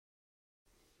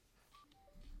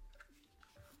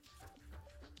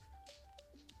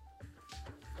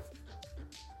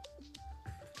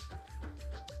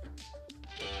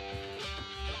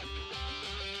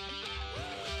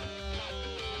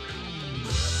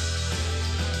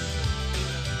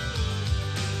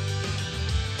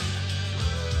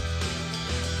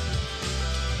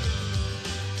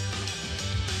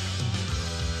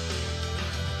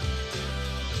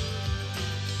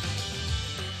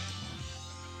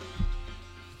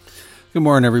Good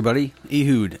morning, everybody.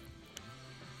 Ehud,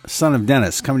 son of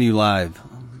Dennis, coming to you live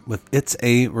with It's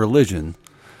a Religion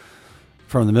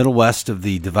from the Middle West of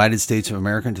the divided states of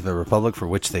America to the republic for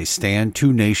which they stand,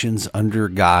 two nations under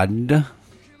God,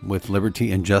 with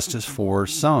liberty and justice for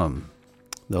some.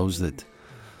 Those that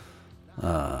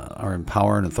are in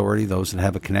power and authority, those that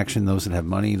have a connection, those that have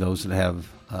money, those that have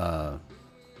a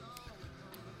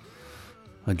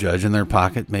judge in their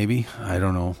pocket, maybe. I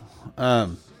don't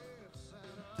know.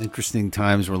 Interesting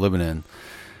times we're living in.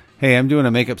 Hey, I'm doing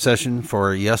a makeup session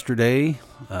for yesterday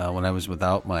when I was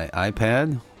without my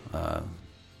iPad.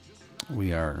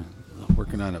 We are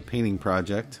working on a painting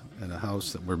project at a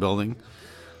house that we're building.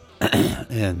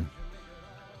 And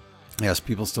yes,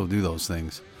 people still do those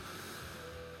things.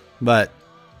 But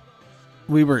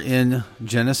we were in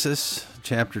Genesis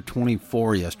chapter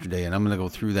 24 yesterday, and I'm going to go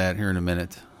through that here in a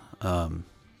minute.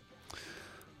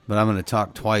 But I'm going to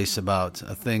talk twice about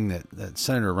a thing that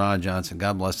Senator Ron Johnson,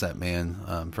 God bless that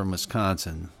man, from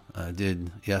Wisconsin, did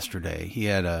yesterday. He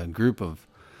had a group of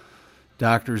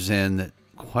doctors in that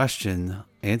questioned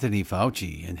Anthony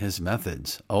Fauci and his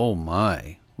methods. Oh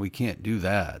my, we can't do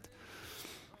that.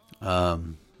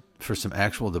 For some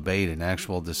actual debate and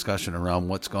actual discussion around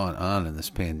what's going on in this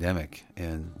pandemic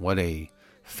and what a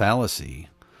fallacy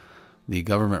the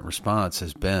government response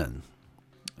has been.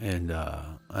 And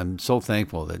I'm so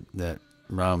thankful that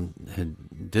Ram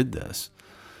did this.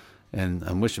 And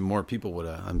I'm wishing more people would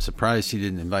have. I'm surprised he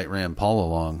didn't invite Rand Paul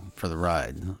along for the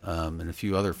ride, and a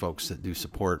few other folks that do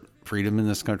support freedom in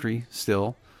this country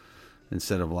still,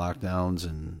 instead of lockdowns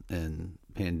and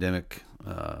pandemic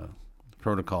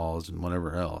protocols and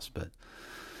whatever else.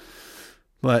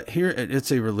 But here at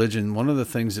It's a Religion, one of the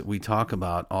things that we talk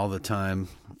about all the time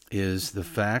is the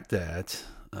fact that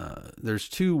there's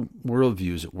two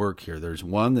worldviews at work here. There's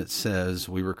one that says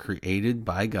we were created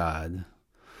by God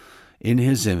in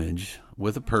his image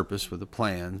with a purpose, with a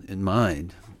plan in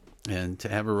mind, and to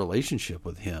have a relationship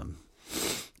with him.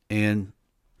 And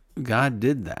God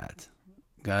did that.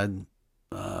 God,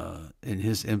 in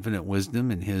his infinite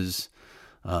wisdom and his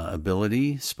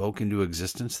ability, spoke into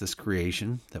existence this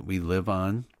creation that we live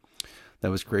on,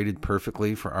 that was created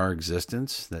perfectly for our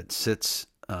existence, that sits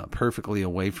perfectly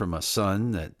away from a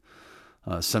sun that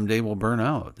someday will burn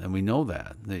out. And we know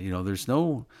that there's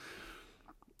no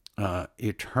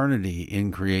eternity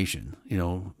in creation.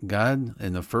 God,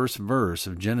 in the first verse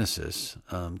of Genesis,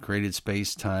 created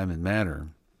space, time, and matter.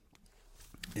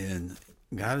 And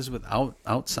God is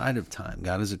outside of time.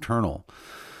 God is eternal.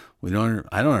 I don't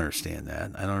understand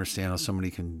that. I don't understand how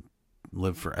somebody can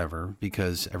live forever,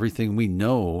 because everything we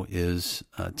know is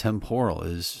temporal,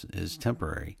 is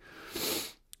temporary.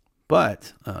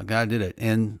 But God did it.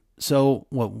 And so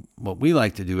what we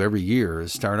like to do every year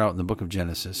is start out in the book of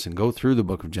Genesis and go through the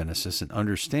book of Genesis and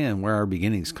understand where our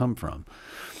beginnings come from.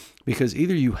 Because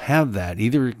either you have that,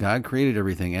 either God created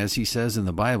everything as he says in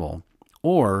the Bible,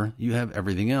 or you have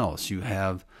everything else. You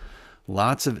have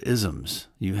lots of isms.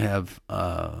 You have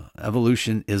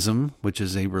evolutionism, which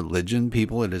is a religion,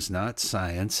 people. It is not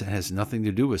science. It has nothing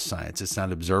to do with science. It's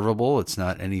not observable. It's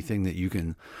not anything that you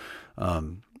can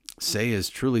say is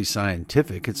truly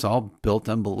scientific. It's all built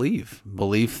on belief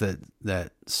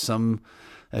that some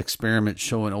experiments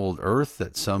show an old Earth,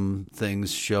 that some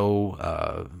things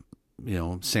show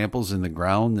samples in the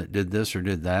ground that did this or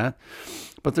did that,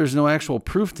 but there's no actual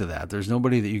proof to that. There's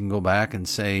nobody that you can go back and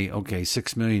say, okay,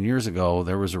 6 million years ago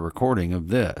there was a recording of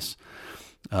this,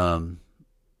 and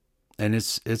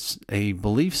it's a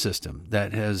belief system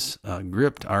that has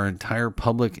gripped our entire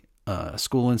public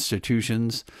school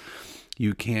institutions.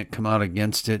 You can't come out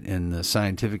against it in the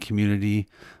scientific community,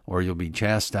 or you'll be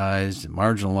chastised and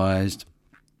marginalized.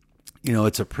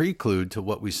 It's a prelude to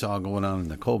what we saw going on in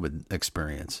the COVID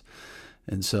experience.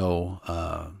 And so,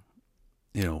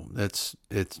 it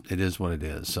is what it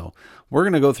is. So we're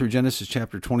going to go through Genesis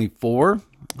chapter 24,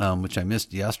 which I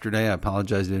missed yesterday. I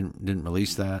apologize. I didn't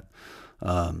release that.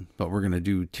 But we're going to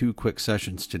do 2 quick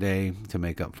sessions today to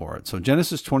make up for it. So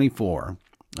Genesis 24,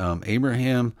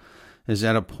 Abraham is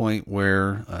at a point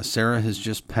where Sarah has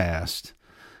just passed,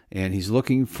 and he's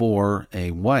looking for a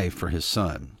wife for his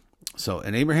son.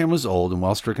 And Abraham was old and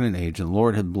well stricken in age, and the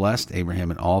Lord had blessed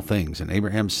Abraham in all things. And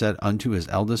Abraham said unto his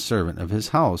eldest servant of his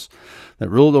house that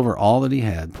ruled over all that he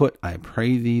had, Put, I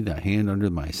pray thee, thy hand under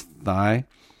my thigh,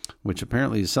 which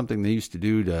apparently is something they used to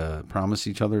do to promise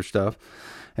each other stuff.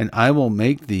 And I will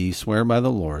make thee swear by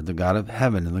the Lord, the God of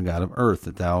heaven and the God of earth,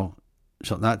 that thou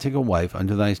shalt not take a wife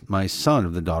unto my son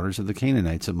of the daughters of the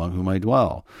Canaanites among whom I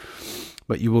dwell.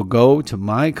 But you will go to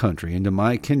my country and to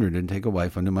my kindred and take a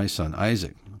wife unto my son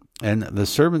Isaac. And the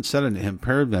servant said unto him,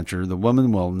 Peradventure the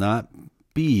woman will not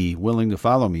be willing to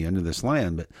follow me unto this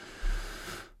land, but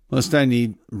lest I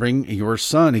need bring your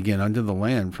son again unto the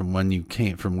land from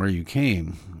where you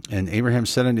came. And Abraham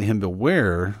said unto him,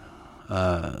 Beware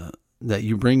that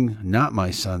you bring not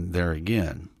my son there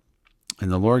again.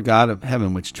 And the Lord God of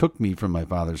heaven, which took me from my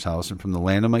father's house and from the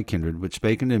land of my kindred, which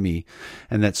spake unto me,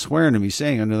 and that sware unto me,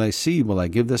 saying, Unto thy seed will I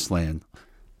give this land.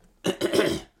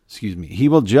 Excuse me. He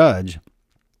will judge,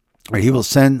 or he will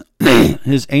send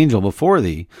his angel before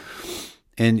thee,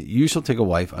 and you shall take a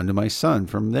wife unto my son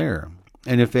from there.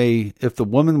 And if the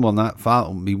woman will not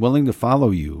be willing to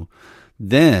follow you,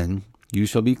 then you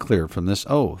shall be clear from this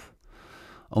oath.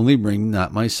 Only bring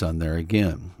not my son there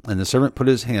again. And the servant put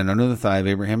his hand under the thigh of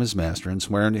Abraham his master, and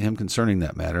sware unto him concerning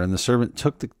that matter. And the servant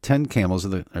took the 10 camels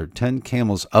of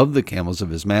the camels of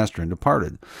his master, and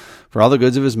departed. For all the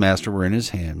goods of his master were in his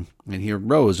hand. And he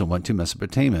arose and went to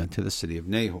Mesopotamia, to the city of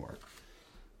Nahor.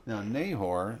 Now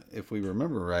Nahor, if we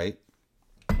remember right,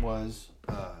 was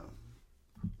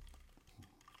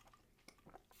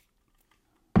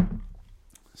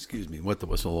wet the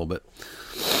whistle a little bit,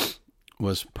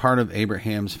 was part of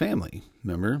Abraham's family.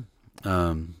 Remember?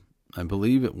 I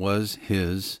believe it was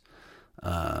his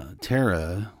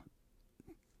Terah.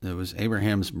 It was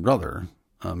Abraham's brother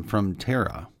from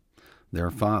Terah, their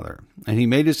father. And he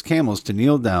made his camels to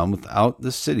kneel down without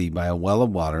the city by a well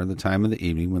of water in the time of the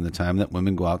evening, when the time that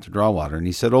women go out to draw water. And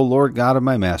he said, O Lord God of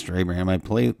my master Abraham, I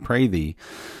pray thee,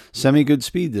 send me good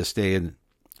speed this day, and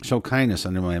show kindness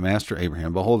unto my master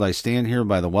Abraham. Behold, I stand here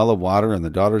by the well of water, and the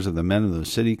daughters of the men of the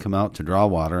city come out to draw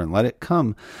water. And let it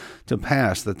come to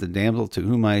pass that the damsel to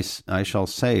whom I shall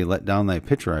say, Let down thy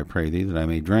pitcher, I pray thee, that I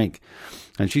may drink.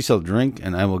 And she shall drink,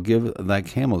 and I will give thy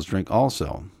camels drink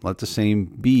also. Let the same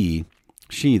be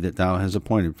she that thou hast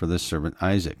appointed for this servant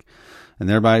Isaac. And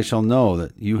thereby I shall know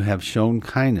that you have shown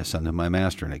kindness unto my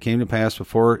master. And it came to pass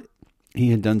before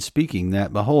he had done speaking,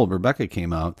 that, behold, Rebekah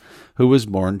came out, who was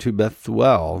born to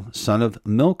Bethuel, son of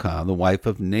Milcah, the wife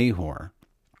of Nahor.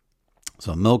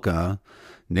 So Milcah,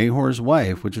 Nahor's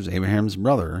wife, which was Abraham's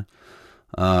brother,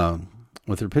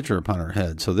 with her pitcher upon her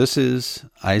head. So this is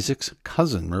Isaac's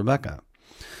cousin, Rebekah.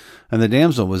 And the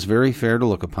damsel was very fair to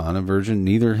look upon, a virgin,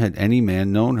 neither had any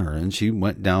man known her. And she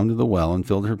went down to the well, and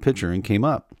filled her pitcher, and came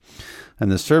up. And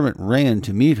the servant ran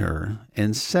to meet her,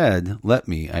 and said, Let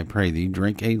me, I pray thee,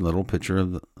 drink a little pitcher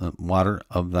of the water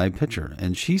of thy pitcher.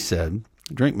 And she said,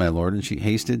 Drink, my lord. And she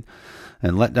hasted,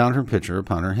 and let down her pitcher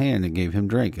upon her hand, and gave him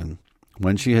drink. And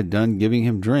when she had done giving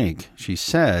him drink, she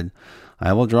said,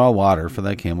 I will draw water for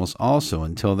thy camels also,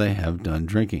 until they have done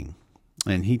drinking.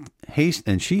 And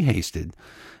she hasted,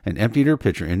 and emptied her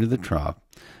pitcher into the trough,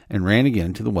 and ran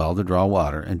again to the well to draw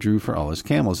water, and drew for all his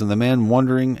camels. And the man,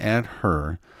 wondering at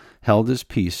her, held his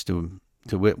peace, to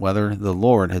wit whether the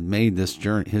Lord had made his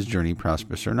journey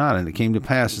prosperous or not. And it came to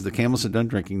pass, as the camels had done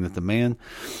drinking, that the man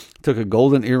took a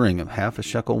golden earring of 1/2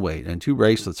 shekel weight, and 2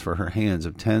 bracelets for her hands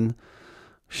of 10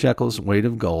 shekels weight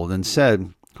of gold, and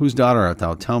said, Whose daughter art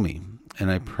thou? Tell me. And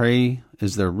I pray,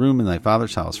 is there room in thy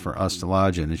father's house for us to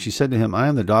lodge in? And she said to him, I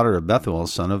am the daughter of Bethuel,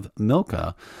 son of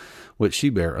Milcah, which she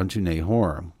bare unto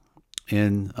Nahor.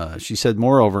 And she said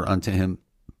moreover unto him,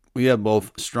 We have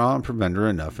both straw and provender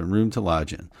enough, and room to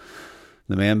lodge in.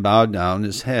 The man bowed down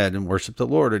his head and worshipped the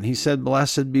Lord. And he said,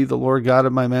 Blessed be the Lord God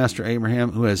of my master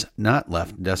Abraham, who has not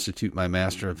left destitute my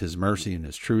master of his mercy and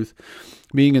his truth.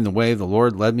 Being in the way, the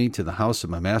Lord led me to the house of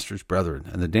my master's brethren.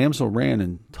 And the damsel ran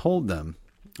and told them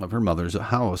of her mother's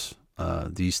house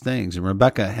these things. And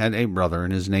Rebekah had a brother,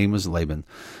 and his name was Laban.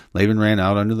 Laban ran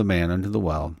out unto the man unto the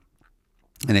well.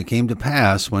 And it came to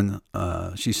pass, when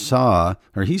he saw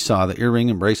the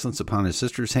earring and bracelets upon his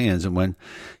sister's hands, and when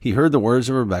he heard the words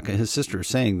of Rebekah his sister,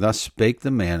 saying, Thus spake the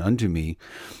man unto me,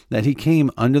 that he came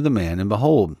unto the man, and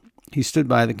behold, he stood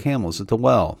by the camels at the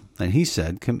well. And he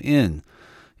said, Come in,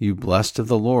 you blessed of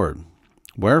the Lord.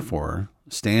 Wherefore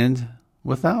stand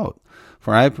without?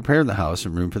 For I have prepared the house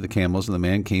and room for the camels. And the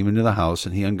man came into the house,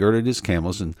 and he ungirded his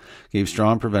camels, and gave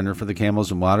straw and provender for the camels,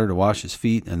 and water to wash his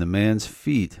feet, and the man's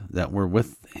feet that were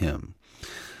with him.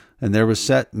 And there was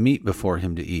set meat before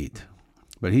him to eat.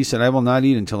 But he said, I will not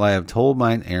eat until I have told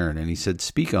mine errand. And he said,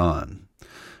 Speak on.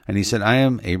 And he said, I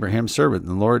am Abraham's servant,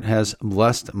 and the Lord has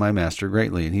blessed my master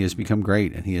greatly, and he has become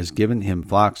great, and he has given him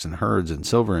flocks and herds, and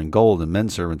silver and gold, and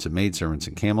menservants and maidservants,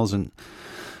 and camels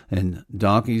and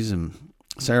donkeys. And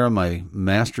Sarah, my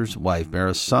master's wife, bare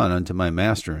a son unto my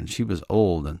master, and she was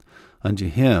old, and unto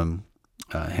him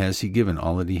has he given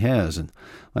all that he has? And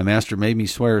my master made me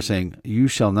swear, saying, You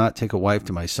shall not take a wife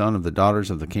to my son of the daughters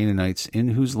of the Canaanites, in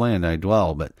whose land I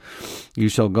dwell, but you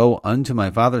shall go unto my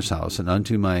father's house and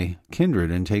unto my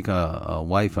kindred, and take a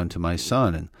wife unto my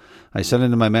son. And I said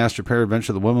unto my master,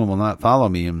 Peradventure the woman will not follow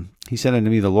me. And he said unto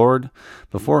me, The Lord,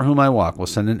 before whom I walk, will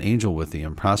send an angel with thee,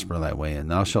 and prosper thy way. And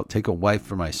thou shalt take a wife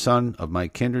for my son of my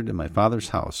kindred in my father's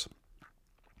house.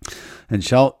 And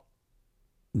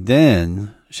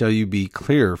then shall you be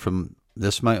clear from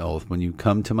this my oath, when you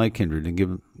come to my kindred,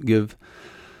 and give,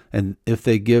 and if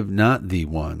they give not thee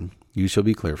one, you shall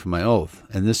be clear from my oath.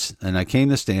 And I came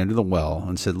this day unto the well,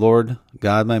 and said, Lord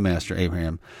God, my master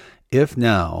Abraham, if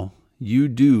now you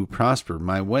do prosper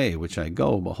my way which I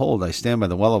go, behold, I stand by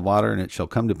the well of water, and it shall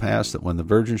come to pass that when the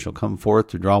virgin shall come forth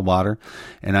to draw water,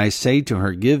 and I say to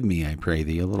her, Give me, I pray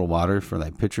thee, a little water for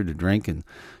thy pitcher to drink, and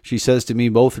she says to me,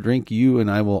 Both drink you, and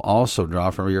I will also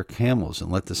draw for your camels, and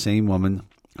let the same woman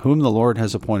whom the Lord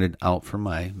has appointed out for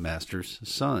my master's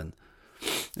son.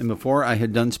 And before I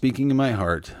had done speaking in my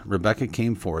heart, Rebekah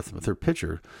came forth with her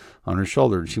pitcher on her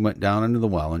shoulder, and she went down unto the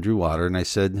well and drew water. And I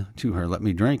said to her, Let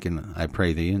me drink, and I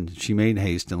pray thee. And she made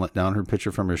haste and let down her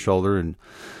pitcher from her shoulder, and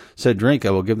said, Drink,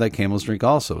 I will give thy camels drink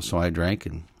also. So I drank,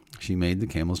 and she made the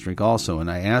camels drink also.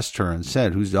 And I asked her and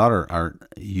said, Whose daughter art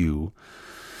you?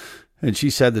 And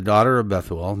she said, The daughter of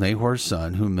Bethuel, Nahor's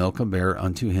son, whom Milcah bare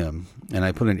unto him. And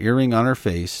I put an earring on her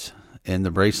face, and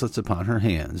the bracelets upon her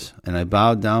hands. And I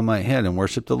bowed down my head and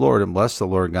worshipped the Lord, and blessed the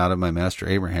Lord God of my master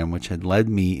Abraham, which had led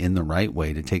me in the right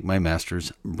way to take my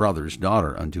master's brother's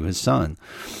daughter unto his son.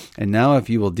 And now if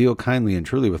you will deal kindly and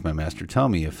truly with my master, tell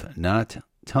me. If not,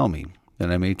 tell me, that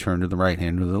I may turn to the right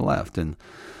hand or to the left. And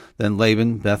then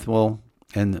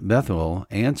Bethuel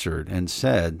answered and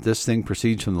said, This thing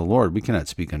proceeds from the Lord. We cannot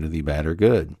speak unto thee bad or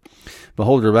good.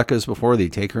 Behold, Rebekah is before thee.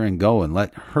 Take her and go, and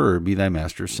let her be thy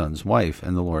master's son's wife.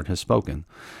 And the Lord has spoken.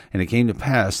 And it came to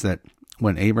pass that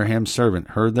when Abraham's servant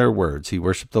heard their words, he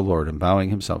worshipped the Lord, and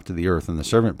bowing himself to the earth. And the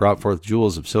servant brought forth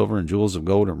jewels of silver and jewels of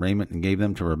gold and raiment, and gave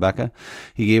them to Rebekah.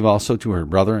 He gave also to her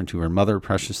brother and to her mother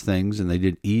precious things, and they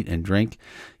did eat and drink,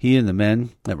 he and the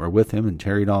men that were with him, and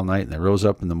tarried all night. And they rose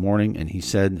up in the morning, and he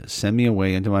said, Send me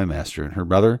away unto my master. And her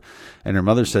brother and her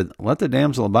mother said, Let the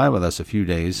damsel abide with us a few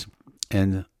days,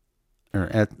 or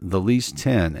at the least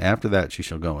 10. After that she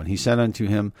shall go. And he said unto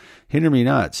him, Hinder me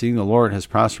not, seeing the Lord has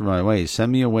prospered my ways.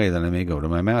 Send me away, that I may go to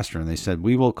my master. And they said,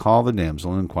 We will call the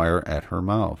damsel and inquire at her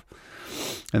mouth.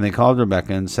 And they called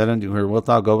Rebekah and said unto her, Wilt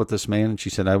thou go with this man? And she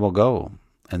said, I will go.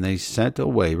 And they sent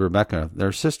away Rebekah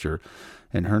their sister,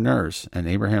 and her nurse, and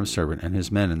Abraham's servant, and his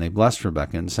men. And they blessed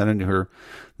Rebekah, and said unto her,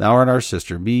 Thou art our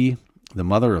sister, be the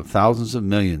mother of thousands of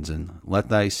millions, and let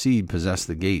thy seed possess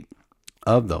the gate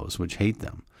of those which hate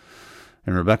them.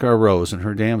 And Rebekah arose, and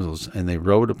her damsels, and they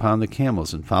rode upon the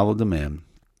camels, and followed the man.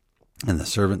 And the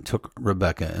servant took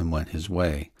Rebekah, and went his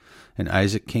way. And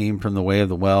Isaac came from the way of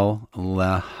the well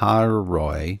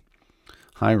Lahairoi,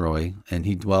 and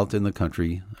he dwelt in the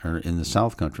country, or in the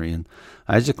south country. And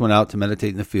Isaac went out to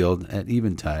meditate in the field at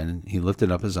eventide, and he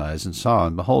lifted up his eyes and saw,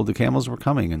 and behold, the camels were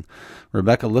coming. And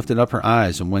Rebekah lifted up her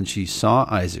eyes, and when she saw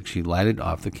Isaac, she lighted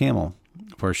off the camel.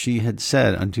 For she had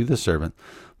said unto the servant,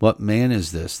 What man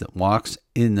is this that walks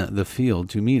in the field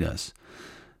to meet us?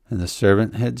 And the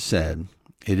servant had said,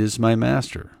 It is my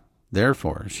master.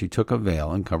 Therefore she took a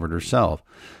veil and covered herself.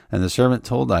 And the servant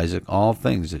told Isaac all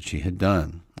things that she had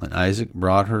done. And Isaac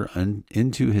brought her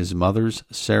into his mother's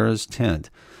Sarah's tent,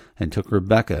 and took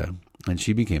Rebekah, and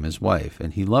she became his wife.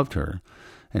 And he loved her.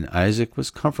 And Isaac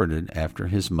was comforted after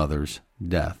his mother's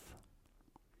death.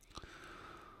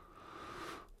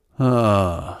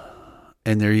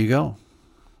 And there you go.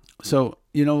 So,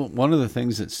 one of the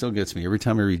things that still gets me every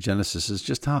time I read Genesis is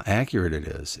just how accurate it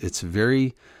is. It's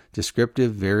very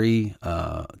descriptive, very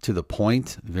to the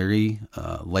point, very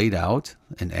laid out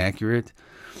and accurate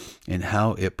in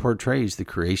how it portrays the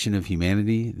creation of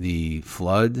humanity, the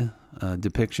flood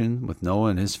depiction with Noah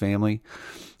and his family,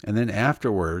 and then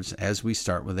afterwards, as we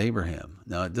start with Abraham.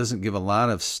 Now, it doesn't give a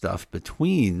lot of stuff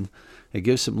between. It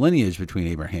gives some lineage between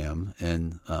Abraham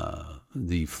and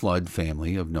the flood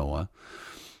family of Noah.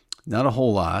 Not a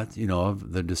whole lot,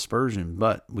 of the dispersion,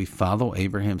 but we follow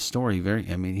Abraham's story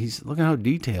look at how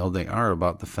detailed they are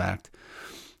about the fact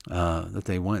that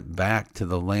they went back to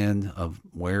the land of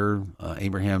where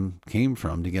Abraham came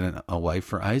from to get a wife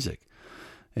for Isaac.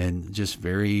 And just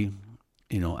very,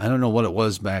 I don't know what it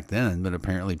was back then, but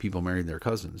apparently people married their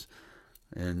cousins.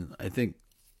 And I think,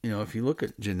 if you look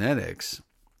at genetics,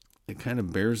 it kind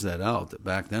of bears that out, that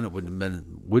back then it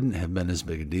wouldn't have been as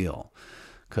big a deal.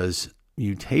 Because,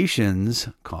 mutations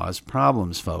cause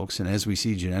problems, folks. And as we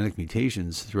see genetic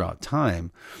mutations throughout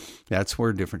time, that's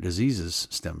where different diseases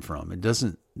stem from.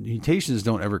 Mutations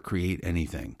don't ever create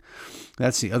anything.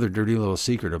 That's the other dirty little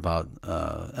secret about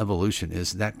evolution,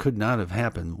 is that could not have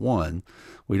happened. One,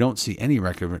 we don't see any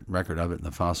record of it in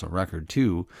the fossil record.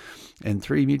 Two, and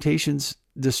three, mutations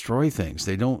destroy things.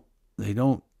 They don't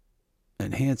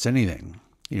enhance anything,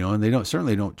 and they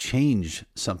certainly don't change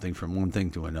something from one thing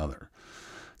to another,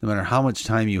 no matter how much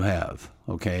time you have.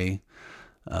 Okay.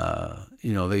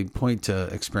 They point to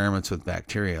experiments with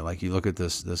bacteria. Like you look at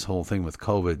this whole thing with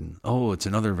COVID and, it's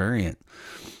another variant.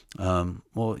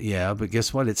 Well, yeah, but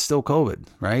guess what? It's still COVID,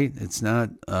 right? It's not,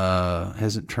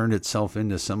 hasn't turned itself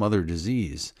into some other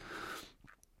disease.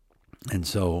 And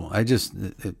so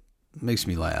it makes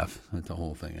me laugh at the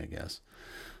whole thing, I guess.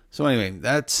 So anyway,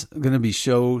 that's going to be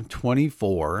show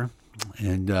 24.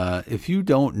 And if you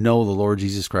don't know the Lord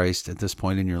Jesus Christ at this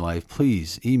point in your life,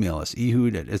 please email us,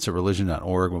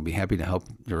 ehud@itsareligion.org. We'll be happy to help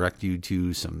direct you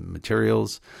to some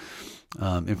materials,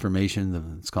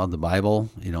 information. It's called the Bible.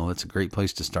 It's a great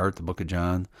place to start, the book of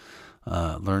John.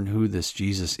 Learn who this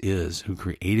Jesus is, who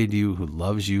created you, who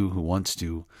loves you, who wants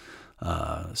to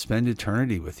spend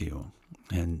eternity with you.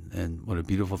 And what a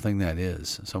beautiful thing that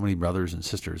is. So many brothers and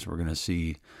sisters we're going to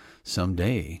see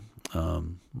someday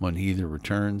when he either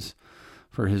returns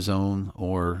for his own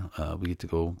or we get to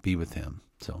go be with him.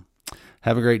 So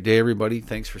have a great day, everybody.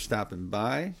 Thanks for stopping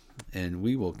by, and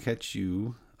we will catch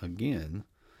you again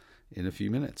in a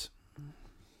few minutes.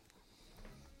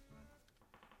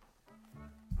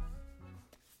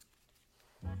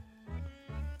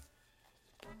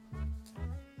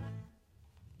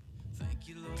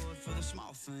 For the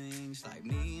small things, like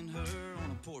me and her on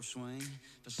a porch swing,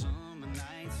 for summer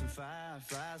nights and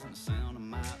fireflies and the sound of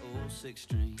my old six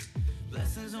string.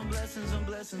 Blessings on blessings on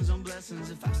blessings on blessings.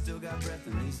 If I still got breath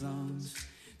in these lungs,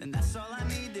 then that's all I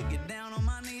need to get down on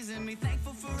my knees and be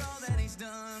thankful for all that he's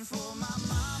done. For my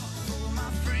mama, for my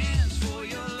friends,